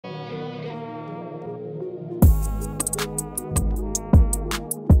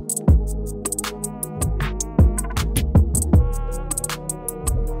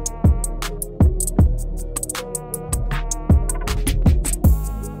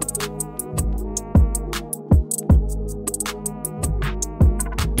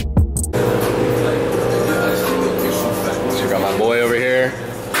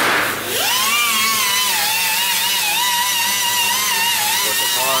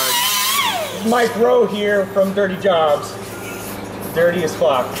Mike Rowe here from Dirty Jobs. Dirty as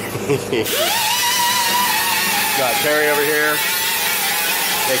fuck. Got Terry over here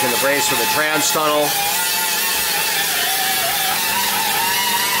making the brace for the trans tunnel.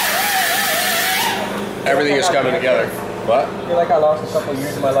 Everything is coming together. What? I feel like I lost a couple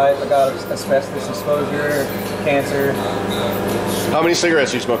years of my life. I got asbestos exposure, cancer. How many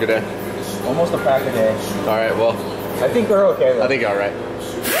cigarettes do you smoke a day? Almost a pack a day. All right, well. I think they're okay though. I think all right.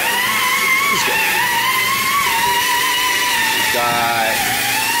 He's good. Got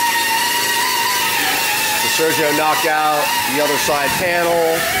the Sergio knocked out the other side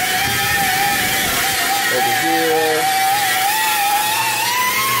panel over here.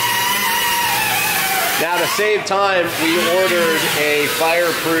 Now to save time, we ordered a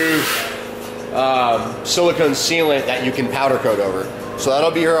fireproof silicone sealant that you can powder coat over. So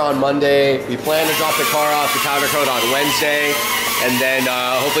that'll be here on Monday. We plan to drop the car off to powder coat on Wednesday, and then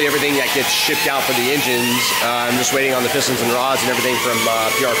hopefully everything that gets shipped out for the engines. I'm just waiting on the pistons and rods and everything from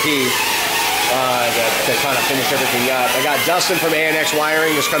PRP to kind of finish everything up. I got Dustin from ANX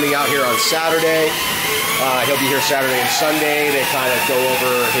Wiring is coming out here on Saturday. He'll be here Saturday and Sunday. They kind of go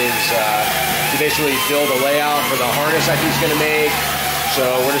over his, to basically build a layout for the harness that he's going to make. So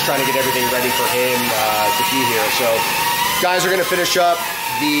we're just trying to get everything ready for him to be here. So guys are going to finish up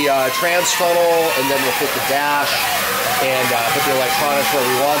the trans tunnel, and then we'll put the dash and put the electronics where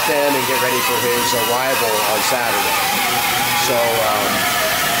we want them and get ready for his arrival on Saturday. So,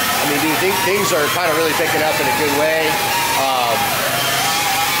 I mean, things are kind of really picking up in a good way.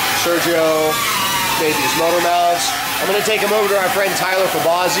 Sergio made these motor mounts. I'm going to take them over to our friend Tyler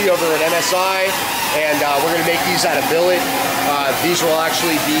Fabazzi over at MSI, and we're going to make these out of billet. These will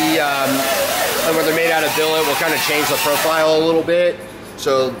actually be, and when they're made out of billet, we'll kind of change the profile a little bit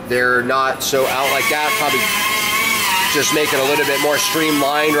so they're not so out like that. Probably just make it a little bit more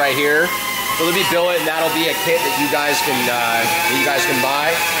streamlined right here. So they'll be billet, and that'll be a kit that you guys can buy.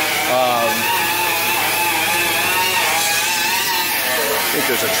 I think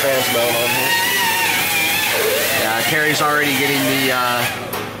there's a trans mount on here. Yeah, Carrie's already getting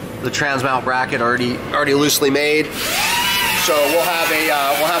the trans mount bracket already loosely made. So we'll have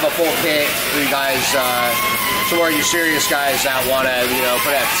a full kit for you guys. Some more you serious guys that want to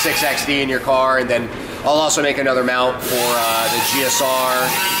put a 6XD in your car, and then I'll also make another mount for the GSR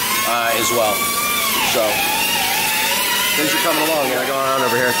as well. So things are coming along. Going on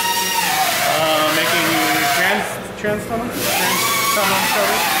over here. Making trans tunnel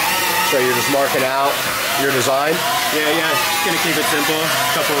cover. So you're just marking out your design? Yeah, just gonna keep it simple.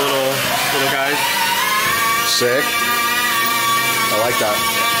 A couple little guys. Sick. I like that.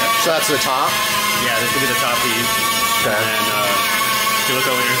 Yeah. So that's the top? Yeah, this will be the top piece. Okay. And then if you look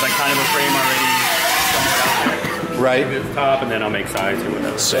over, there's like kind of a frame already somewhere out there. Right. This top, and then I'll make sides or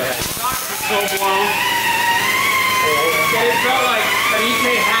whatever. Sick. So blown. It felt like an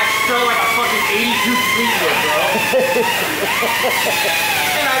EK hatch felt like a fucking 82 Fleetwood, bro.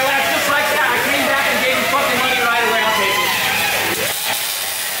 And I left just like that. I came back and gave him fucking money right away. I'll take it.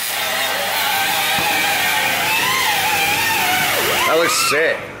 That looks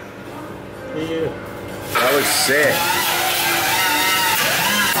sick. Yeah. That looks sick.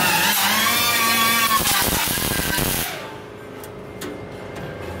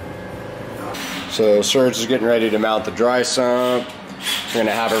 So Serge is getting ready to mount the dry sump. We're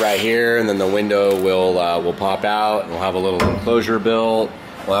gonna have it right here, and then the window will pop out. We'll have a little enclosure built.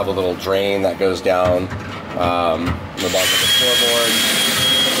 We'll have a little drain that goes down the bottom of the floorboard.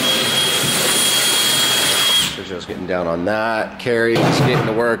 Sergio's getting down on that. Carrie's getting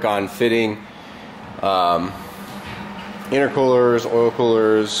to work on fitting intercoolers, oil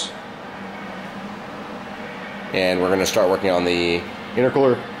coolers, and we're gonna start working on the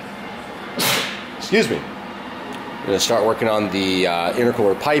intercooler. Excuse me. We're going to start working on the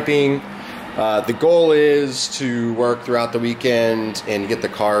intercooler piping. The goal is to work throughout the weekend and get the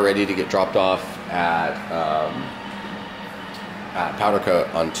car ready to get dropped off at powder coat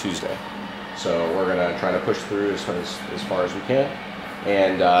on Tuesday. So we're going to try to push through as far as we can,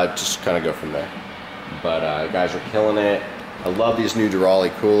 and just kind of go from there. But guys are killing it. I love these new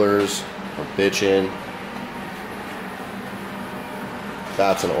Durali coolers. We're bitching.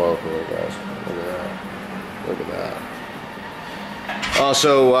 That's an oil cooler, guys. Look at that. Look at that.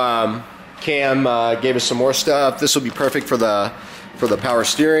 Also, Cam gave us some more stuff. This will be perfect for the power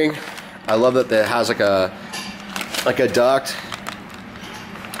steering. I love that it has like a duct.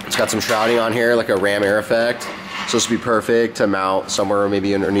 It's got some shrouding on here, like a ram air effect. So this would be perfect to mount somewhere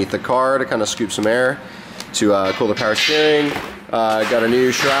maybe underneath the car to kind of scoop some air to cool the power steering. Got a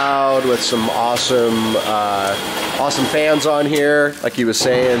new shroud with some awesome fans on here. Like he was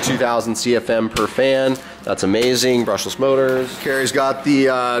saying, 2000 CFM per fan. That's amazing. Brushless motors. Carrie's got the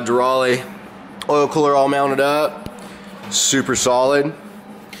Durali oil cooler all mounted up. Super solid.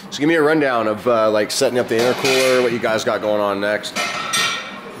 So give me a rundown of like setting up the intercooler, what you guys got going on next.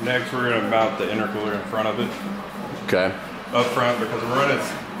 Next, we're going to mount the intercooler in front of it. Okay. Up front, because we're running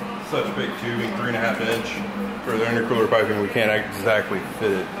such big tubing, 3.5 inch for the intercooler piping, we can't exactly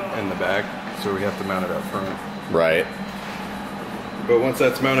fit it in the back, so we have to mount it up front. Right. But once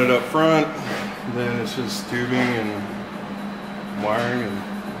that's mounted up front, then it's just tubing and wiring,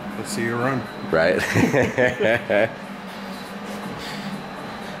 and let's see you run. Right.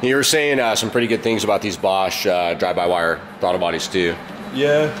 You were saying some pretty good things about these Bosch drive-by-wire throttle bodies too.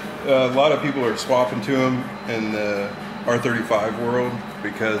 Yeah, a lot of people are swapping to them in the R35 world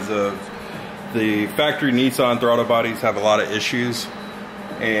because of the factory Nissan throttle bodies have a lot of issues,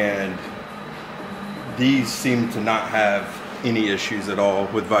 and these seem to not have any issues at all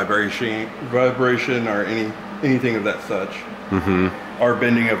with vibration or anything of that such. Or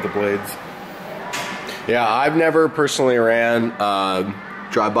bending of the blades. Yeah, I've never personally ran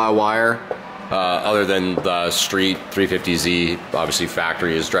drive-by-wire other than the street 350Z. Obviously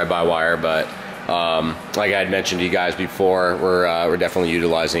factory is drive-by-wire, but like I had mentioned to you guys before, we're definitely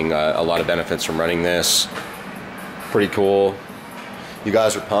utilizing a lot of benefits from running this. Pretty cool. You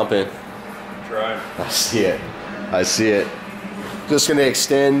guys are pumping. Try. I see it. I see it. Just going to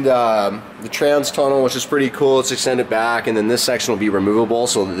extend the trans tunnel, which is pretty cool. Let's extend it back, and then this section will be removable,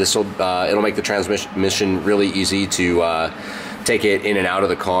 so this will it'll make the transmission really easy to take it in and out of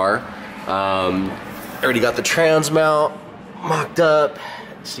the car. Already got the trans mount mocked up.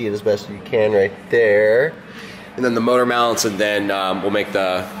 See it as best you can right there, and then the motor mounts, and then we'll make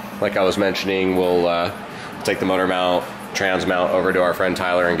the, like I was mentioning, we'll take the motor mount, trans mount over to our friend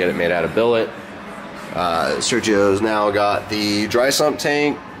Tyler and get it made out of billet. Sergio's now got the dry sump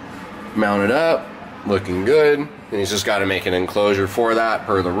tank mounted up, looking good, and he's just got to make an enclosure for that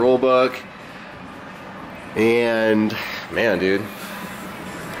per the rule book. And man, dude,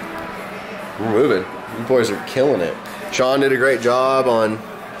 we're moving. You boys are killing it. Sean did a great job on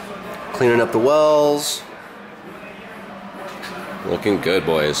cleaning up the wells. Looking good,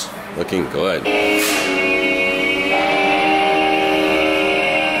 boys. Looking good.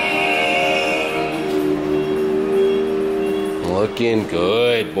 Looking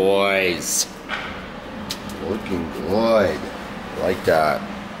good, boys. Looking good. Like that.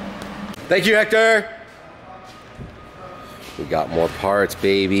 Thank you, Hector. We got more parts,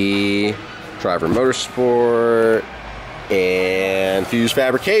 baby. Driver Motorsport and Fuse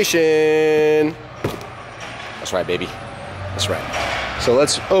Fabrication. That's right, baby. That's right. So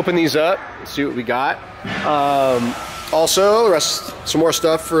let's open these up and see what we got. Also, some more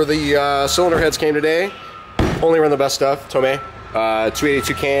stuff for the cylinder heads came today. Only run the best stuff, Tomei.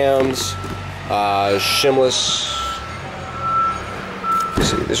 282 cams, shimless. Let's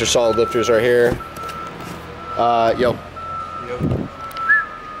see, these are solid lifters right here. Yo.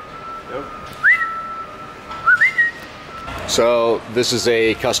 So this is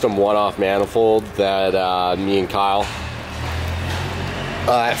a custom one-off manifold that me and Kyle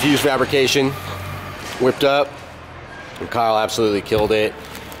at Fuse Fabrication whipped up. And Kyle absolutely killed it.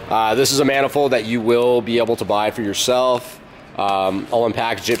 This is a manifold that you will be able to buy for yourself. I'll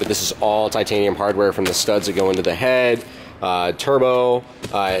unpackage it, but this is all titanium hardware from the studs that go into the head. Turbo.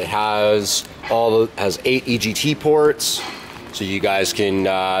 It has 8 EGT ports, so you guys can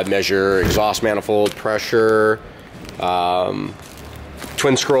measure exhaust manifold pressure.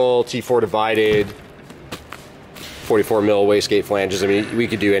 Twin scroll, T4 divided, 44 mil wastegate flanges. I mean, we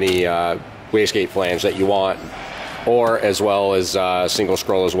could do any wastegate flange that you want, or as well as single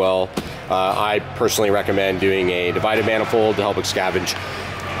scroll as well. I personally recommend doing a divided manifold to help scavenge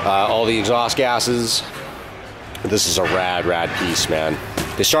all the exhaust gases. This is a rad piece, man.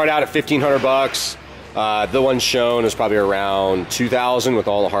 They start out at $1,500. The one shown is probably around $2,000 with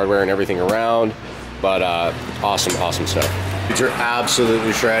all the hardware and everything around. But awesome stuff. These are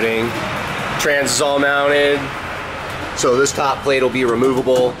absolutely shredding. Trans is all mounted. So this top plate will be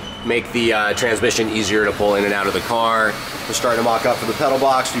removable, make the transmission easier to pull in and out of the car. We're starting to mock up for the pedal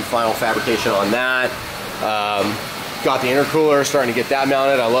box, do final fabrication on that. Got the intercooler, starting to get that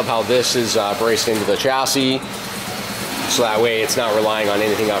mounted. I love how this is braced into the chassis, so that way it's not relying on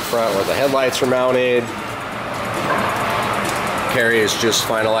anything up front where the headlights are mounted. Carrie is just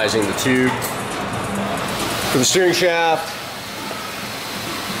finalizing the tube for the steering shaft.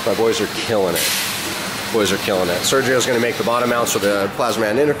 My boys are killing it. Boys are killing it. Sergio's going to make the bottom mounts for the Plasma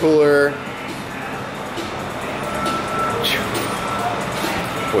Man intercooler.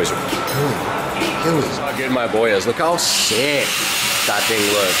 Boys are good. Look how good my boy is. Look how sick that thing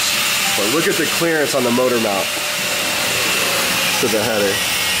looks. But look at the clearance on the motor mount to the header.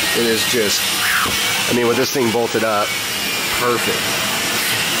 It is just, I mean, with this thing bolted up, perfect.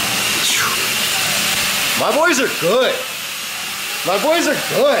 My boys are good. My boys are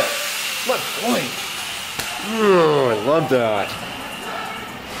good. My boy. I love that.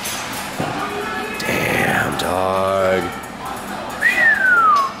 Damn, dog.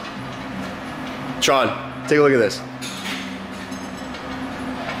 Sean, take a look at this.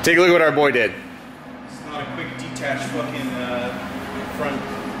 Take a look at what our boy did. It's not a quick detached fucking front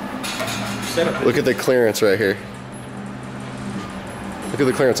setup. Look at the clearance right here. Look at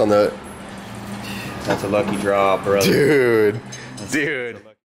the clearance on the... That's a lucky draw, brother. Dude.